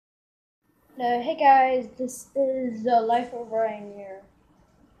Hey guys, this is the Life of Ryan here,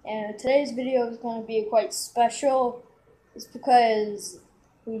 and today's video is going to be quite special. It's because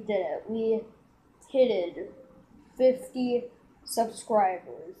we did it. We hit 50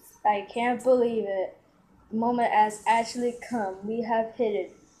 subscribers. I can't believe it. The moment has actually come. We have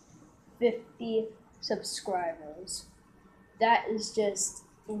hit 50 subscribers. That is just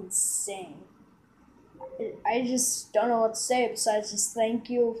insane. I just don't know what to say besides just thank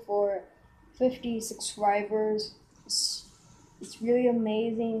you for 50 subscribers. It's really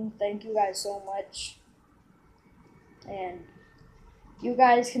amazing. Thank you guys so much. And you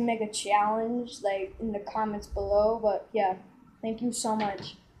guys can make a challenge like in the comments below. But yeah, thank you so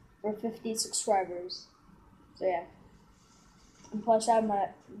much for 50 subscribers. So yeah. And plus I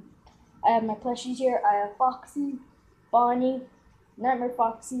have my plushies here. I have Foxy, Bonnie, Nightmare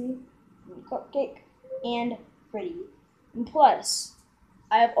Foxy, Cupcake, and Freddy. And plus,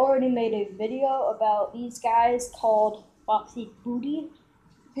 I have already made a video about these guys called Foxy Booty,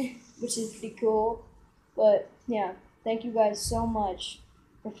 which is pretty cool. But yeah, thank you guys so much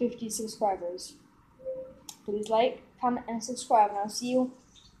for 50 subscribers. Please like, comment, and subscribe, and I'll see you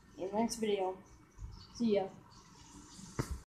in the next video. See ya.